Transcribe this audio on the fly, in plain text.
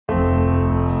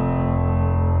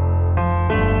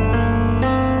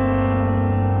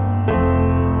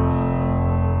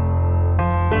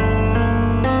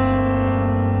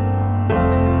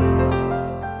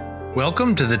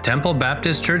Welcome to the Temple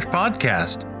Baptist Church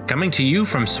podcast, coming to you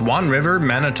from Swan River,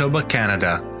 Manitoba,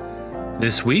 Canada.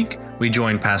 This week, we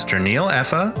join Pastor Neil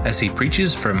Effa as he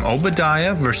preaches from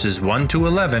Obadiah verses 1 to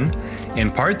 11 in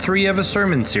part 3 of a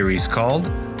sermon series called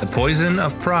The Poison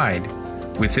of Pride,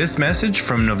 with this message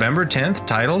from November 10th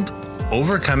titled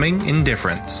Overcoming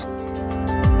Indifference.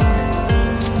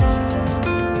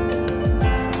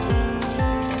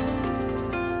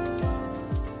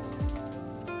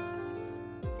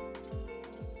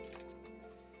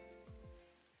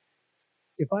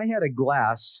 If I had a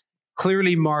glass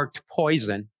clearly marked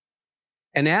poison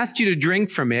and asked you to drink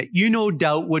from it, you no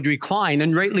doubt would recline,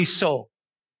 and rightly so.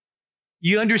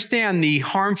 You understand the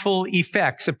harmful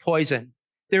effects of poison.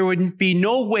 There would be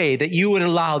no way that you would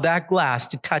allow that glass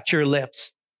to touch your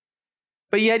lips.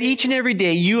 But yet each and every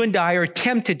day, you and I are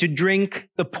tempted to drink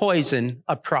the poison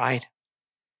of pride.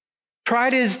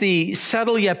 Pride is the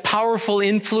subtle yet powerful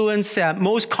influence that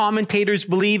most commentators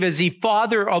believe is the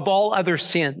father of all other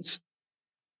sins.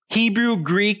 Hebrew,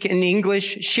 Greek, and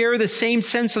English share the same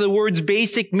sense of the word's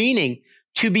basic meaning,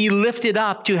 to be lifted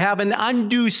up, to have an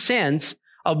undue sense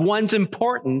of one's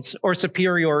importance or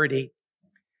superiority.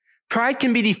 Pride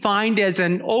can be defined as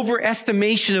an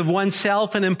overestimation of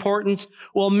oneself and importance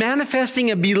while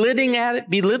manifesting a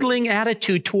belittling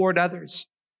attitude toward others.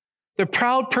 The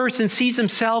proud person sees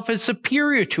himself as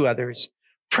superior to others.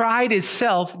 Pride is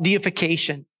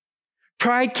self-deification.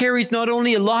 Pride carries not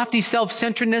only a lofty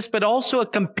self-centeredness, but also a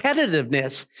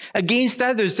competitiveness against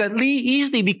others that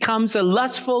easily becomes a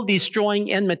lustful,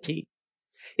 destroying enmity.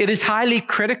 It is highly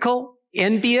critical,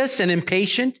 envious, and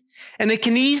impatient, and it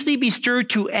can easily be stirred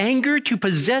to anger, to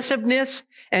possessiveness,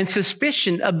 and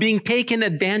suspicion of being taken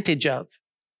advantage of.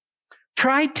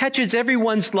 Pride touches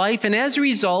everyone's life, and as a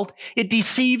result, it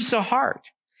deceives the heart.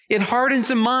 It hardens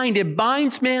the mind. It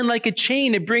binds man like a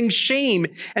chain. It brings shame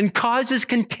and causes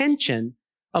contention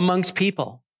amongst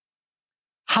people.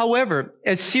 However,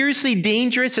 as seriously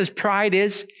dangerous as pride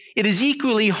is, it is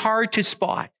equally hard to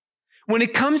spot. When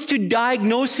it comes to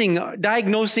diagnosing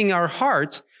our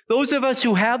hearts, those of us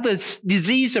who have this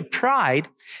disease of pride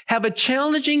have a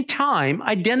challenging time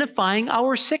identifying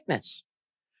our sickness.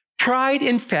 Pride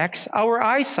infects our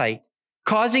eyesight,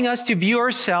 causing us to view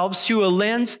ourselves through a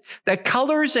lens that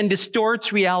colors and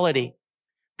distorts reality.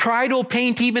 Pride will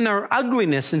paint even our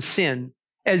ugliness and sin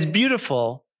as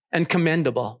beautiful and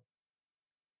commendable.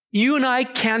 You and I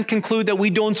can't conclude that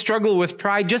we don't struggle with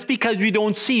pride just because we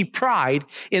don't see pride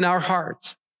in our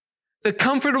hearts. The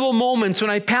comfortable moments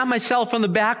when I pat myself on the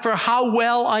back for how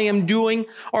well I am doing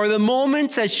are the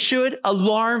moments that should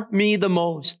alarm me the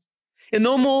most. In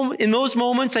those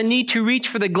moments, I need to reach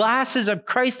for the glasses of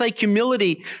Christ-like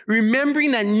humility,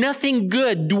 remembering that nothing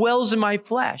good dwells in my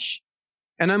flesh,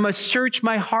 and I must search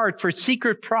my heart for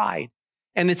secret pride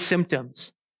and its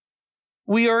symptoms.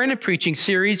 We are in a preaching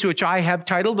series which I have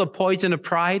titled The Poison of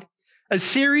Pride, a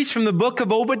series from the book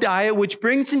of Obadiah which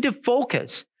brings into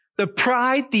focus the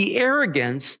pride, the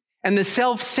arrogance, and the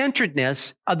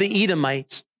self-centeredness of the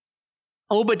Edomites.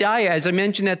 Obadiah, as I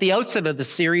mentioned at the outset of the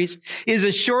series, is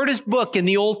the shortest book in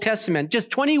the Old Testament, just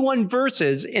 21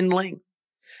 verses in length.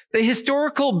 The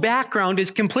historical background is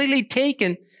completely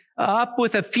taken up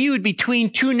with a feud between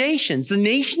two nations, the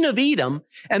nation of Edom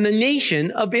and the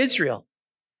nation of Israel.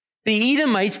 The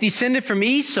Edomites descended from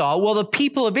Esau, while the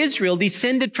people of Israel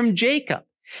descended from Jacob.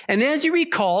 And as you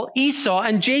recall, Esau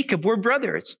and Jacob were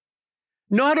brothers.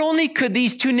 Not only could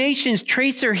these two nations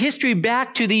trace their history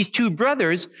back to these two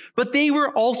brothers, but they were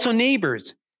also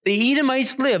neighbors. The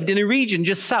Edomites lived in a region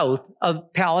just south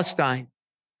of Palestine.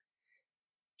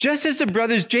 Just as the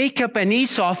brothers Jacob and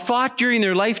Esau fought during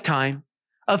their lifetime,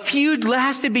 a feud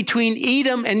lasted between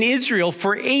Edom and Israel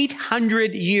for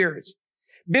 800 years.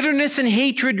 Bitterness and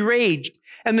hatred raged,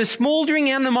 and the smoldering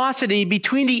animosity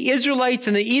between the Israelites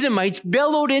and the Edomites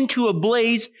bellowed into a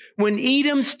blaze when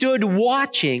Edom stood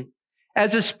watching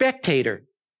as a spectator.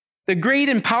 The great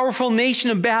and powerful nation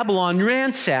of Babylon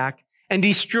ransack and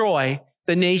destroy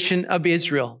the nation of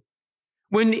Israel.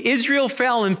 When Israel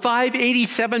fell in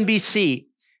 587 BC,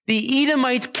 the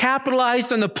Edomites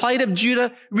capitalized on the plight of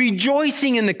Judah,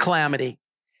 rejoicing in the calamity.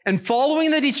 And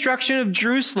following the destruction of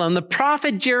Jerusalem, the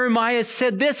prophet Jeremiah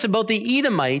said this about the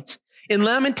Edomites in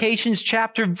Lamentations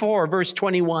chapter 4, verse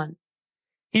 21.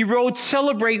 He wrote,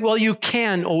 "Celebrate while you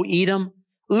can, O Edom.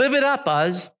 Live it up,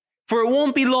 Uz. For it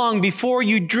won't be long before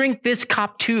you drink this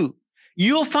cup too.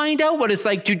 You'll find out what it's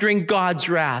like to drink God's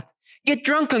wrath. Get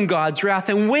drunk on God's wrath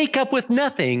and wake up with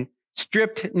nothing,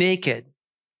 stripped naked."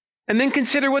 And then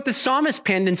consider what the psalmist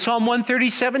penned in Psalm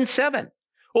 137:7.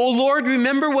 O Lord,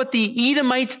 remember what the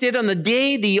Edomites did on the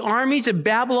day the armies of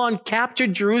Babylon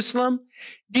captured Jerusalem.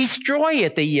 Destroy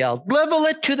it, they yelled. Level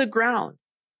it to the ground.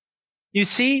 You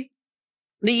see,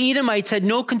 the Edomites had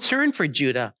no concern for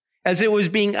Judah as it was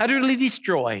being utterly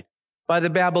destroyed by the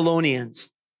Babylonians.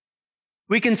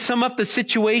 We can sum up the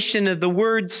situation in the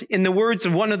words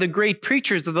of one of the great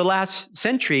preachers of the last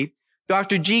century,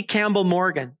 Dr. G. Campbell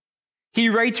Morgan. He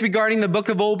writes regarding the book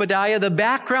of Obadiah, the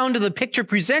background of the picture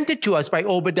presented to us by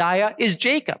Obadiah is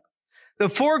Jacob. The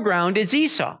foreground is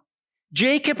Esau.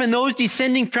 Jacob and those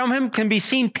descending from him can be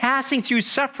seen passing through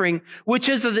suffering, which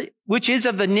is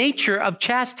of the nature of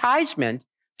chastisement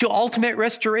to ultimate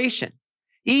restoration.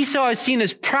 Esau is seen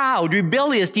as proud,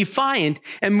 rebellious, defiant,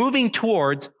 and moving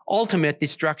towards ultimate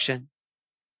destruction.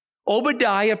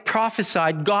 Obadiah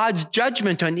prophesied God's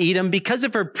judgment on Edom because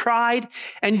of her pride,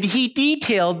 and he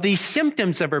detailed the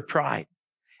symptoms of her pride.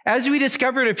 As we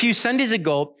discovered a few Sundays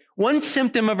ago, one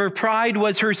symptom of her pride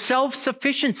was her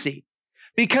self-sufficiency.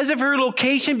 Because of her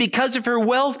location, because of her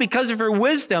wealth, because of her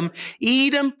wisdom,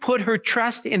 Edom put her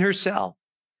trust in herself.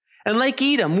 And like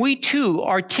Edom, we too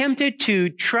are tempted to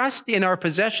trust in our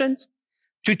possessions,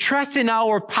 to trust in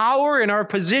our power, in our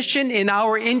position, in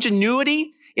our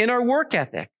ingenuity, in our work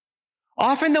ethic.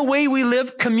 Often the way we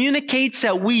live communicates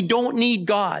that we don't need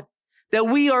God, that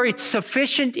we are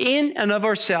sufficient in and of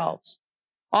ourselves.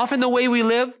 Often the way we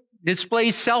live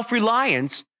displays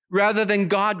self-reliance rather than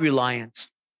God-reliance.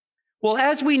 Well,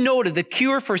 as we noted, the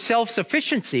cure for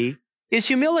self-sufficiency is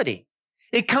humility.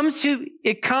 It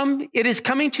is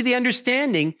coming to the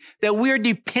understanding that we are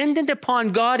dependent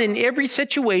upon God in every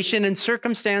situation and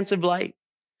circumstance of life.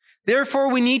 Therefore,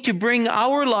 we need to bring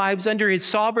our lives under his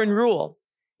sovereign rule.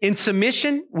 In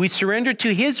submission, we surrender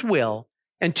to his will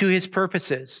and to his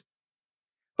purposes.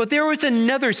 But there was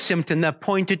another symptom that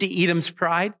pointed to Edom's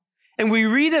pride, and we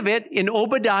read of it in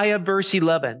Obadiah verse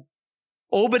 11.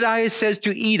 Obadiah says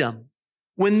to Edom,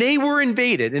 when they were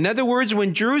invaded, in other words,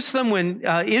 when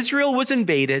Israel was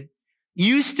invaded,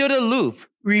 you stood aloof,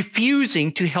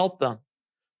 refusing to help them.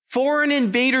 Foreign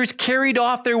invaders carried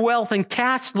off their wealth and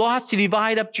cast lots to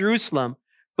divide up Jerusalem,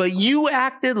 but you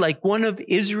acted like one of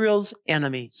Israel's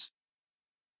enemies.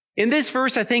 In this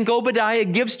verse, I think Obadiah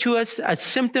gives to us a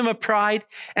symptom of pride,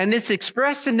 and it's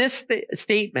expressed in this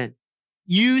statement.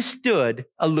 You stood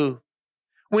aloof.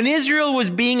 When Israel was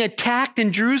being attacked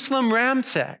and Jerusalem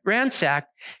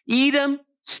ransacked, Edom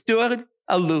stood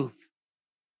aloof.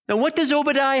 Now, what does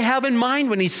Obadiah have in mind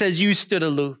when he says you stood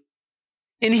aloof?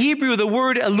 In Hebrew, the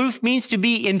word aloof means to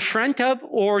be in front of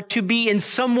or to be in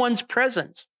someone's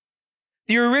presence.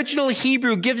 The original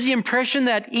Hebrew gives the impression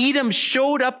that Edom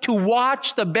showed up to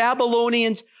watch the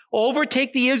Babylonians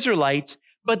overtake the Israelites,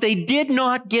 but they did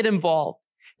not get involved.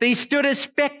 They stood as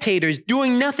spectators,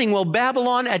 doing nothing while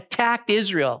Babylon attacked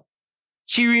Israel.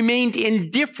 She remained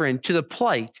indifferent to the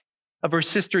plight of her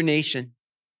sister nation.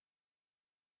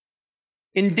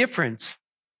 Indifference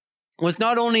was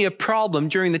not only a problem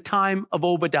during the time of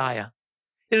Obadiah.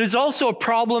 It is also a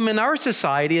problem in our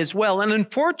society as well, and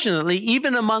unfortunately,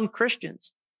 even among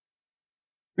Christians.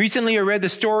 Recently, I read the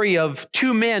story of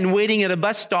two men waiting at a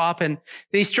bus stop, and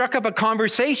they struck up a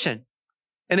conversation.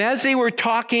 And as they were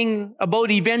talking about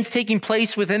events taking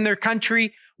place within their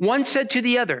country, one said to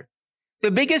the other, the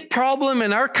biggest problem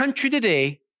in our country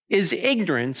today is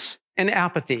ignorance and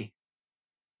apathy.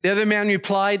 The other man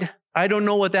replied, I don't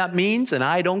know what that means, and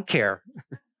I don't care.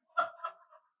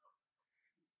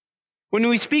 When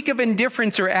we speak of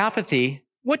indifference or apathy,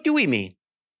 what do we mean?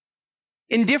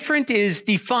 Indifferent is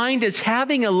defined as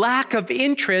having a lack of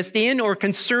interest in or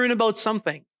concern about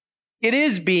something. It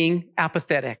is being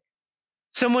apathetic.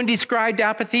 Someone described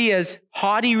apathy as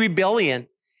haughty rebellion.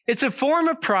 It's a form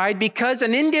of pride because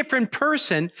an indifferent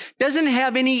person doesn't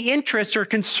have any interest or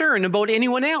concern about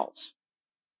anyone else.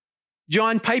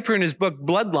 John Piper, in his book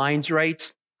Bloodlines,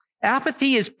 writes,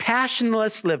 apathy is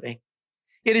passionless living.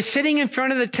 It is sitting in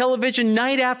front of the television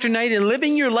night after night and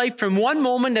living your life from one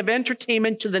moment of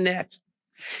entertainment to the next.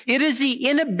 It is the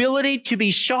inability to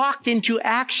be shocked into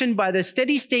action by the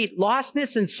steady state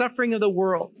lostness and suffering of the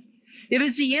world. It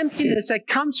is the emptiness that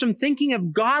comes from thinking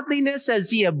of godliness as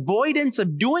the avoidance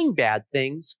of doing bad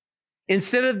things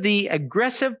instead of the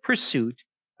aggressive pursuit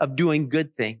of doing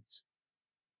good things.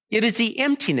 It is the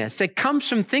emptiness that comes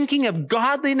from thinking of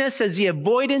godliness as the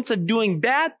avoidance of doing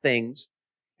bad things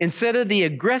instead of the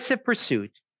aggressive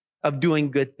pursuit of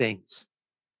doing good things.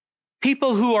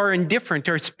 People who are indifferent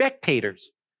are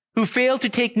spectators who fail to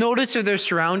take notice of their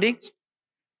surroundings,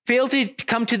 fail to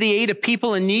come to the aid of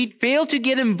people in need, fail to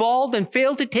get involved, and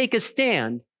fail to take a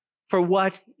stand for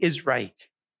what is right.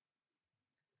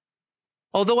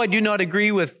 Although I do not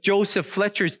agree with Joseph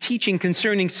Fletcher's teaching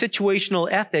concerning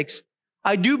situational ethics,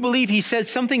 I do believe he says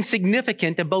something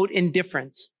significant about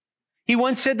indifference. He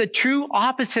once said the true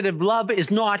opposite of love is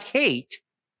not hate,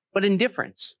 but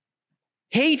indifference.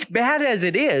 Hate, bad as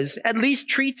it is, at least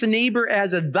treats a neighbor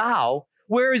as a thou,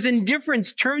 whereas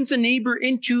indifference turns a neighbor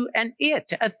into an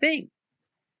it, a thing.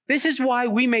 This is why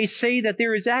we may say that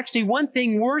there is actually one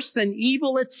thing worse than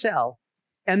evil itself,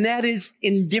 and that is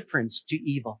indifference to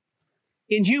evil.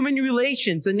 In human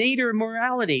relations, innate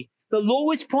morality, the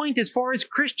lowest point as far as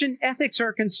Christian ethics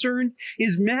are concerned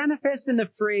is manifest in the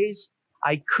phrase,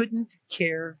 I couldn't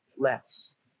care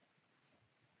less.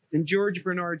 And George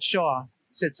Bernard Shaw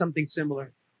said something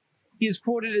similar. He is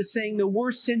quoted as saying, the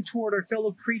worst sin toward our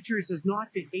fellow creatures is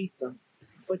not to hate them,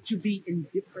 but to be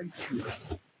indifferent to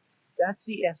them. That's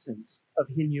the essence of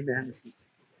inhumanity.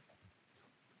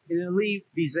 In Elie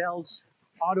Wiesel's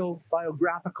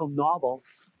autobiographical novel,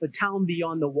 The Town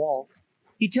Beyond the Wall,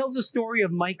 he tells the story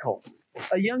of Michael,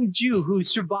 a young Jew who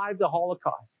survived the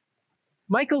Holocaust.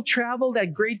 Michael traveled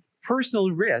at great personal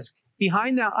risk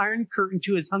behind the Iron Curtain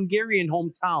to his Hungarian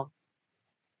hometown.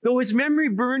 Though his memory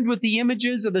burned with the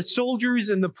images of the soldiers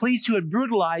and the police who had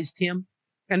brutalized him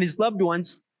and his loved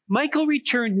ones, Michael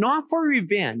returned not for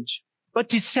revenge, but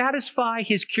to satisfy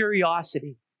his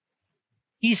curiosity.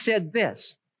 He said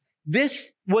this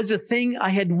was a thing I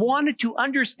had wanted to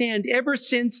understand ever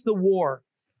since the war.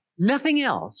 Nothing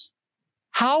else.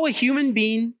 How a human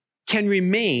being can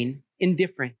remain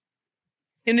indifferent.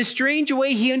 In a strange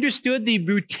way, he understood the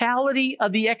brutality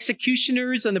of the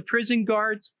executioners and the prison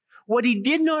guards. What he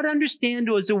did not understand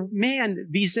was a man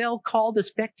Wiesel called a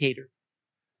spectator,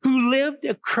 who lived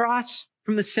across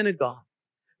from the synagogue.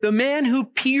 The man who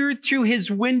peered through his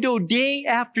window day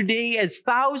after day as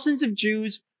thousands of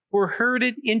Jews were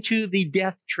herded into the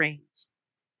death trains.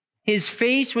 His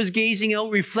face was gazing out,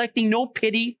 reflecting no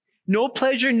pity, no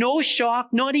pleasure, no shock,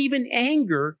 not even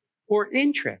anger or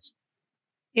interest.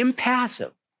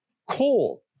 Impassive,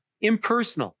 cold,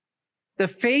 impersonal. The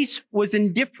face was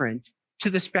indifferent to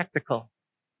the spectacle.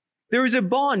 There is a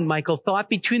bond, Michael thought,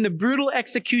 between the brutal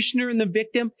executioner and the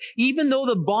victim, even though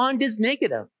the bond is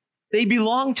negative. They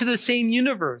belong to the same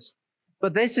universe.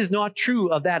 But this is not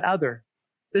true of that other.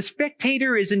 The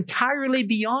spectator is entirely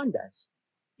beyond us.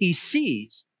 He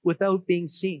sees without being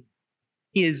seen.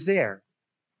 He is there,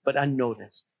 but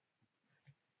unnoticed.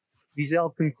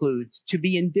 Wiesel concludes, to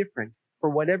be indifferent, for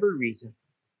whatever reason,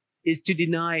 is to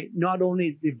deny not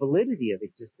only the validity of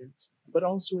existence, but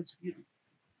also its beauty.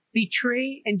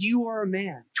 Betray and you are a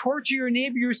man. Torture your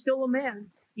neighbor, you're still a man.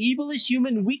 Evil is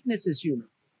human, weakness is human.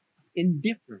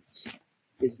 Indifference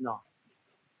is not.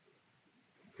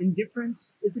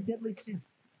 Indifference is a deadly sin.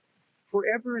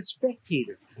 Forever a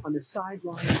spectator on the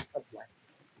sidelines of life.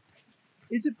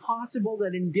 Is it possible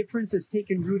that indifference has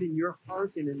taken root in your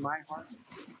heart and in my heart?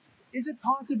 Is it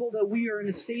possible that we are in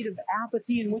a state of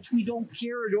apathy in which we don't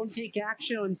care or don't take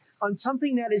action on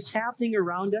something that is happening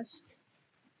around us?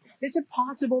 Is it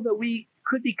possible that we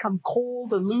could become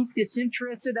cold, aloof,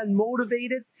 disinterested,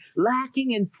 unmotivated,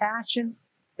 lacking in passion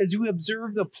as we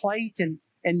observe the plight and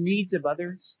needs of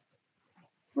others?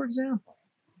 For example,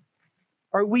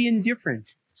 are we indifferent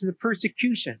to the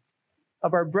persecution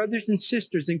of our brothers and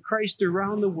sisters in Christ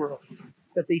around the world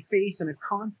that they face on a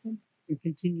constant and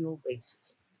continual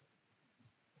basis?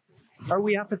 Are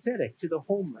we apathetic to the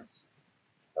homeless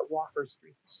that walk our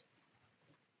streets?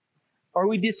 Are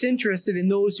we disinterested in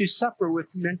those who suffer with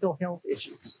mental health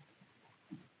issues?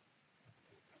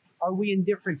 Are we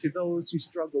indifferent to those who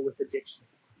struggle with addiction?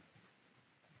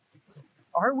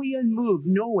 Are we unmoved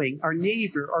knowing our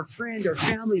neighbor, our friend, our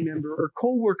family member, or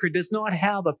coworker does not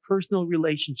have a personal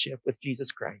relationship with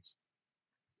Jesus Christ?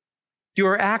 Do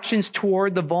our actions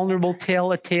toward the vulnerable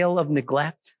tell a tale of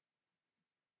neglect?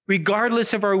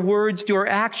 Regardless of our words, do our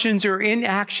actions or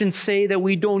inactions say that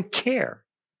we don't care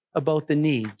about the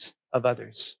needs of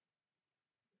others?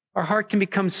 Our heart can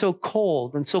become so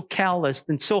cold and so calloused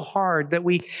and so hard that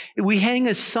we hang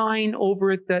a sign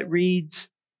over it that reads,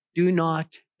 "Do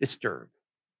not disturb."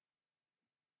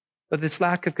 But this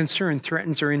lack of concern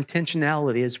threatens our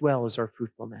intentionality as well as our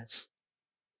fruitfulness.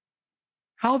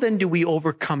 How then do we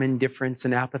overcome indifference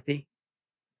and apathy?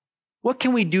 What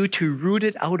can we do to root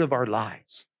it out of our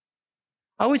lives?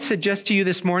 I would suggest to you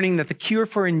this morning that the cure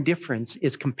for indifference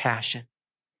is compassion.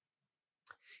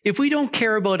 If we don't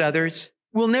care about others,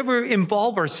 we'll never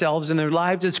involve ourselves in their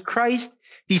lives as Christ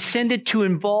descended to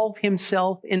involve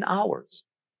himself in ours.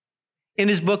 In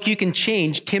his book, You Can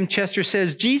Change, Tim Chester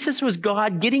says, Jesus was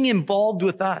God getting involved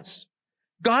with us.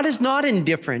 God is not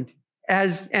indifferent,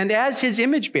 as his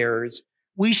image bearers,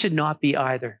 we should not be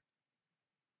either.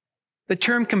 The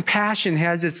term compassion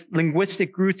has its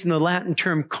linguistic roots in the Latin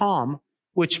term com,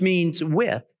 which means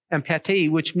with, and pate,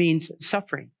 which means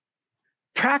suffering.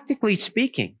 Practically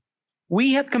speaking,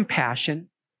 we have compassion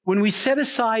when we set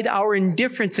aside our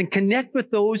indifference and connect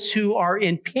with those who are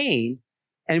in pain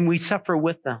and we suffer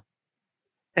with them.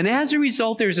 And as a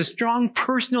result, there's a strong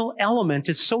personal element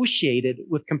associated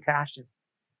with compassion.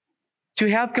 To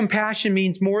have compassion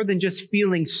means more than just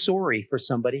feeling sorry for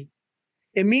somebody.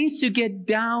 It means to get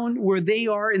down where they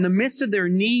are in the midst of their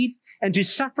need and to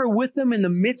suffer with them in the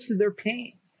midst of their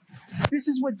pain. This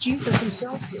is what Jesus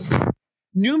himself did.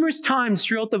 Numerous times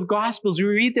throughout the Gospels, we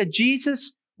read that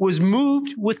Jesus was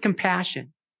moved with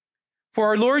compassion. For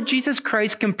our Lord Jesus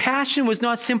Christ, compassion was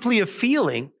not simply a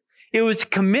feeling. It was a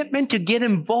commitment to get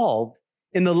involved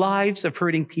in the lives of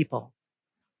hurting people.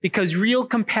 Because real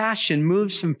compassion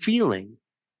moves from feeling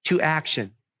to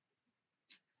action.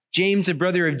 James, a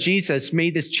brother of Jesus,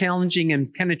 made this challenging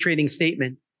and penetrating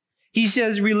statement. He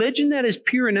says, religion that is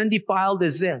pure and undefiled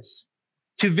is this: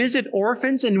 to visit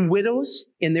orphans and widows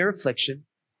in their affliction,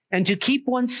 and to keep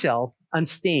oneself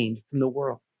unstained from the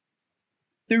world.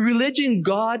 The religion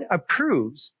God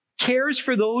approves cares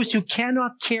for those who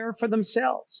cannot care for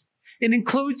themselves. It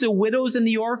includes the widows and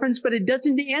the orphans, but it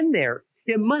doesn't end there.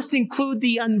 It must include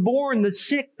the unborn, the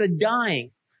sick, the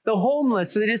dying, the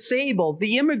homeless, the disabled,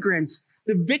 the immigrants,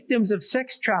 the victims of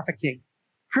sex trafficking,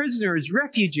 prisoners,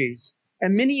 refugees,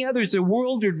 and many others the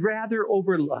world would rather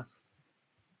overlook.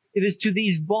 It is to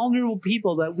these vulnerable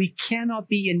people that we cannot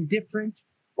be indifferent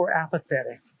or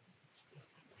apathetic.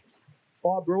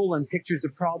 Bob Rowland pictures the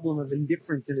problem of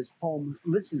indifference in his poem,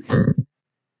 Listen.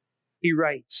 He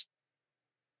writes,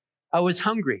 I was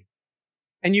hungry,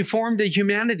 and you formed a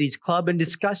humanities club and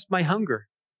discussed my hunger.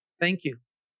 Thank you.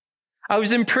 I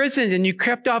was imprisoned, and you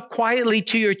crept off quietly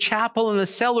to your chapel in the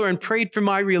cellar and prayed for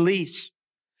my release.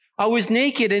 I was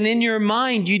naked, and in your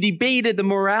mind, you debated the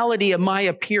morality of my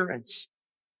appearance.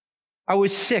 I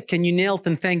was sick, and you knelt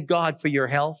and thanked God for your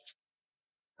health.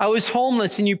 I was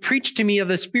homeless, and you preached to me of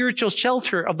the spiritual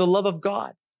shelter of the love of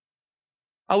God.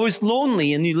 I was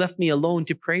lonely, and you left me alone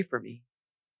to pray for me.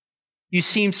 You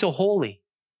seemed so holy,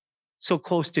 so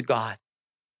close to God,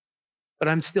 but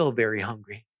I'm still very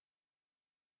hungry.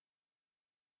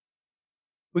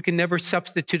 We can never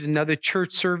substitute another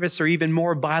church service or even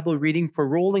more Bible reading for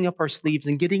rolling up our sleeves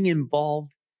and getting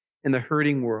involved in the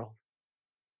hurting world.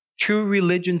 True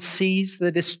religion sees the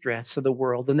distress of the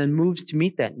world and then moves to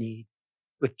meet that need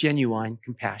with genuine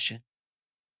compassion.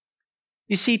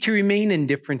 You see, to remain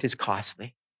indifferent is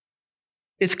costly.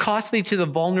 It's costly to the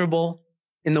vulnerable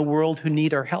in the world who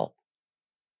need our help.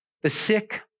 The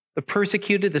sick, the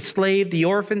persecuted, the slave, the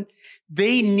orphan,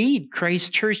 they need Christ's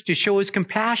church to show his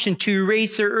compassion to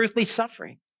erase their earthly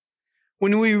suffering.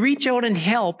 When we reach out and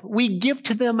help, we give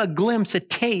to them a glimpse, a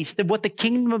taste of what the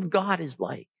kingdom of God is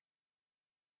like.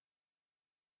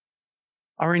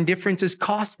 Our indifference is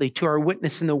costly to our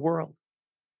witness in the world.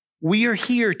 We are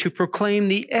here to proclaim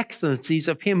the excellencies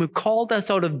of him who called us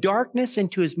out of darkness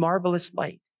into his marvelous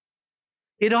light.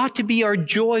 It ought to be our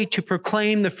joy to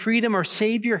proclaim the freedom our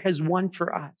Savior has won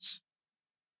for us.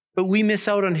 But we miss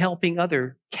out on helping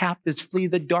other captives flee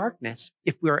the darkness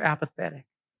if we are apathetic.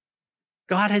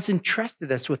 God has entrusted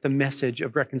us with a message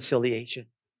of reconciliation.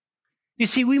 You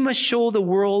see, we must show the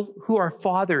world who our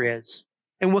Father is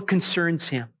and what concerns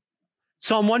him.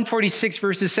 Psalm 146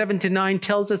 verses 7-9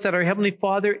 tells us that our Heavenly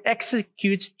Father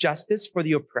executes justice for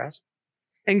the oppressed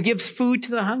and gives food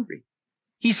to the hungry.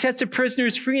 He sets the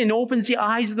prisoners free and opens the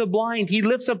eyes of the blind. He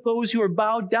lifts up those who are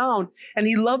bowed down, and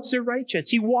he loves the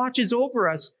righteous. He watches over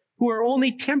us who are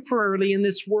only temporarily in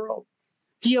this world.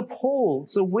 He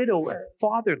upholds the widow and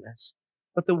fatherless,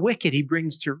 but the wicked he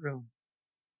brings to ruin.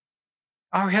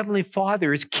 Our Heavenly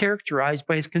Father is characterized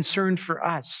by his concern for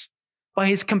us, by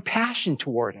his compassion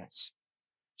toward us.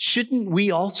 Shouldn't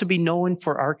we also be known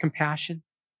for our compassion?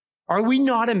 Are we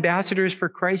not ambassadors for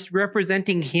Christ,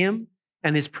 representing him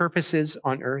and his purposes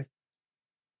on earth?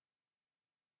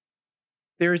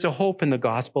 There is a hope in the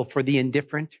gospel for the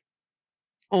indifferent.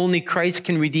 Only Christ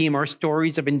can redeem our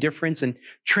stories of indifference and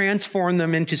transform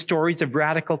them into stories of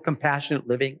radical, compassionate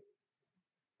living.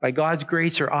 By God's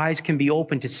grace, our eyes can be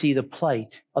opened to see the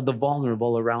plight of the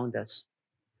vulnerable around us.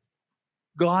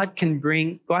 God can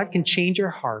change our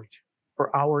heart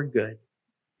for our good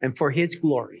and for his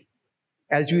glory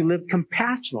as we live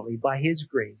compassionately by his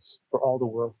grace for all the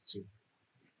world to see.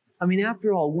 I mean,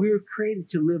 after all, we're created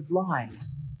to live lives.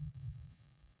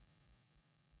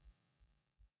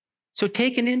 So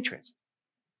take an interest.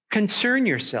 Concern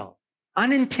yourself.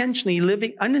 Unintentional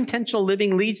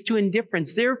living leads to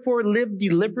indifference. Therefore, live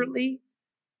deliberately,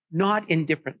 not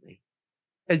indifferently.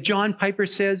 As John Piper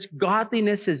says,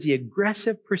 godliness is the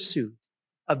aggressive pursuit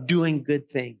of doing good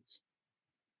things.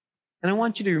 And I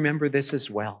want you to remember this as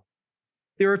well.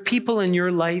 There are people in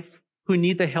your life who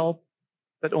need the help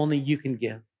that only you can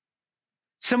give.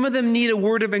 Some of them need a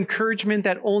word of encouragement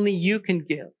that only you can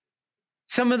give.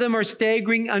 Some of them are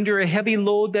staggering under a heavy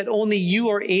load that only you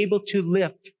are able to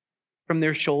lift from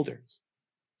their shoulders.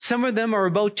 Some of them are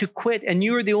about to quit, and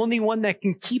you are the only one that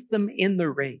can keep them in the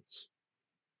race.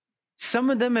 Some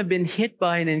of them have been hit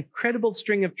by an incredible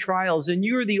string of trials, and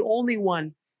you are the only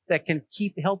one that can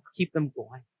help keep them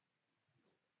going.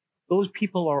 Those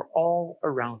people are all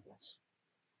around us.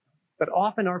 But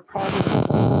often our problem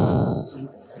is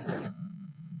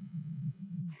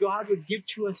God would give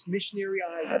to us missionary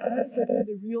eyes to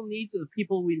the real needs of the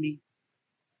people we meet.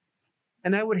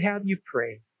 And I would have you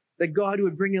pray that God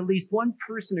would bring at least one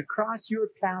person across your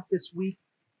path this week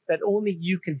that only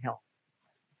you can help.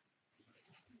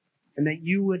 And that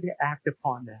you would act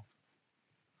upon that.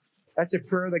 That's a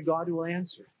prayer that God will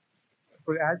answer.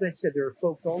 For as I said, there are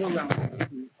folks all around us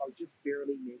who are just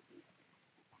barely making it.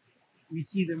 We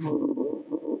see them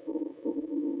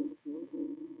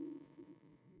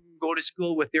go to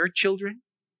school with their children.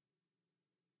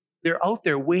 They're out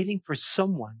there waiting for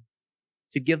someone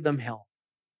to give them help,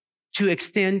 to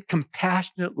extend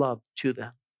compassionate love to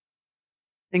them.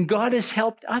 And God has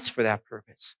helped us for that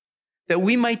purpose, that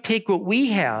we might take what we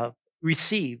have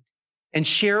received and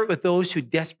share it with those who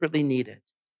desperately need it.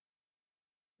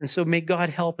 And so may God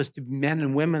help us to be men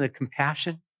and women of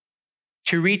compassion,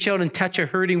 to reach out and touch a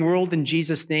hurting world in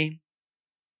Jesus' name.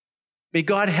 May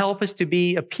God help us to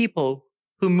be a people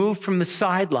who move from the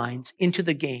sidelines into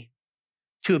the game,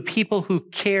 to a people who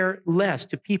care less,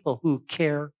 to people who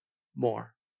care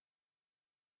more.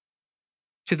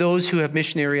 To those who have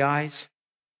missionary eyes,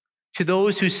 to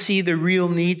those who see the real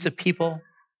needs of people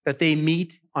that they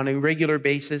meet on a regular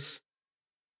basis,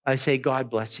 I say, God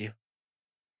bless you.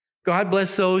 God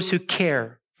bless those who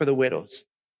care for the widows.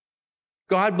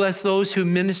 God bless those who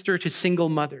minister to single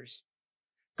mothers.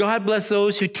 God bless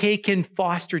those who take in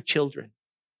foster children.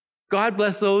 God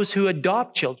bless those who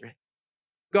adopt children.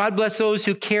 God bless those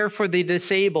who care for the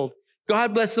disabled.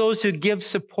 God bless those who give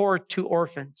support to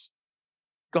orphans.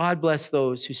 God bless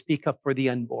those who speak up for the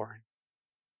unborn.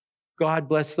 God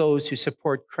bless those who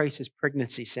support crisis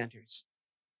pregnancy centers.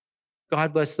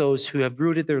 God bless those who have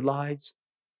rooted their lives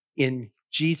in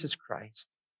Jesus Christ,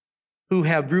 who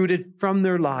have rooted from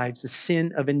their lives a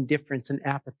sin of indifference and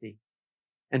apathy,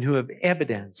 and who have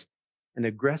evidenced an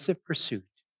aggressive pursuit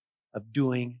of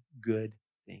doing good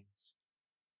things.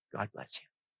 God bless you.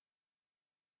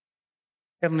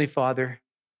 Heavenly Father,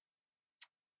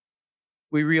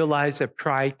 we realize that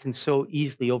pride can so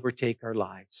easily overtake our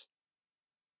lives.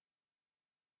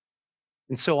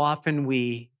 And so often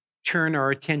we turn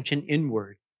our attention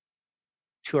inward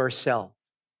to ourselves,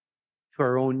 to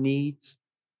our own needs,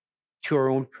 to our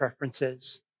own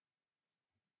preferences,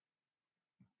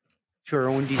 to our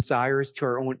own desires, to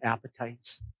our own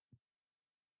appetites.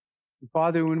 And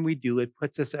Father, when we do, it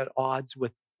puts us at odds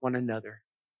with one another.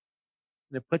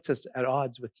 And it puts us at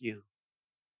odds with you.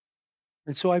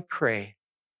 And so I pray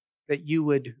that you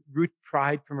would root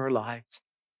pride from our lives.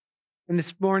 And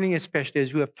this morning, especially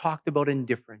as we have talked about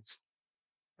indifference,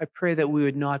 I pray that we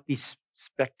would not be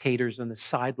spectators on the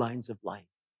sidelines of life,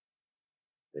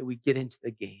 that we get into the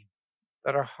game,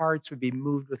 that our hearts would be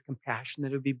moved with compassion,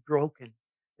 that it would be broken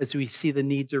as we see the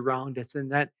needs around us,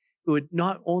 and that it would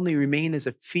not only remain as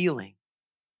a feeling,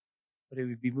 but it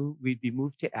would be we'd be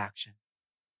moved to action,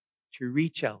 to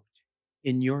reach out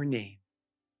in your name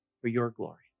for your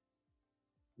glory.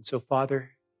 And so,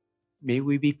 Father, may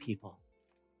we be people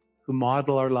who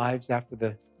model our lives after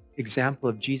the example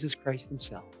of Jesus Christ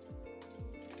himself,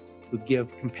 who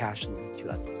give compassionately to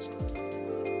others.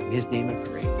 In his name I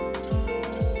pray.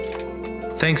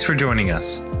 Thanks for joining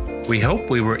us. We hope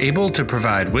we were able to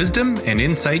provide wisdom and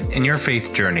insight in your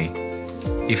faith journey.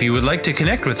 If you would like to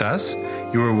connect with us,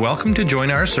 you are welcome to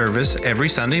join our service every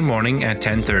Sunday morning at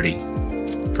 10:30.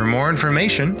 For more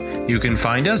information, you can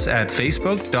find us at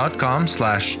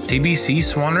facebook.com/TBC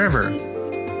Swan River.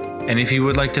 And if you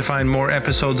would like to find more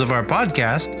episodes of our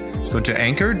podcast, go to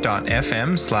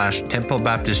anchor.fm/Temple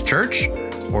Baptist Church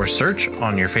or search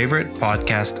on your favorite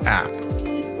podcast app.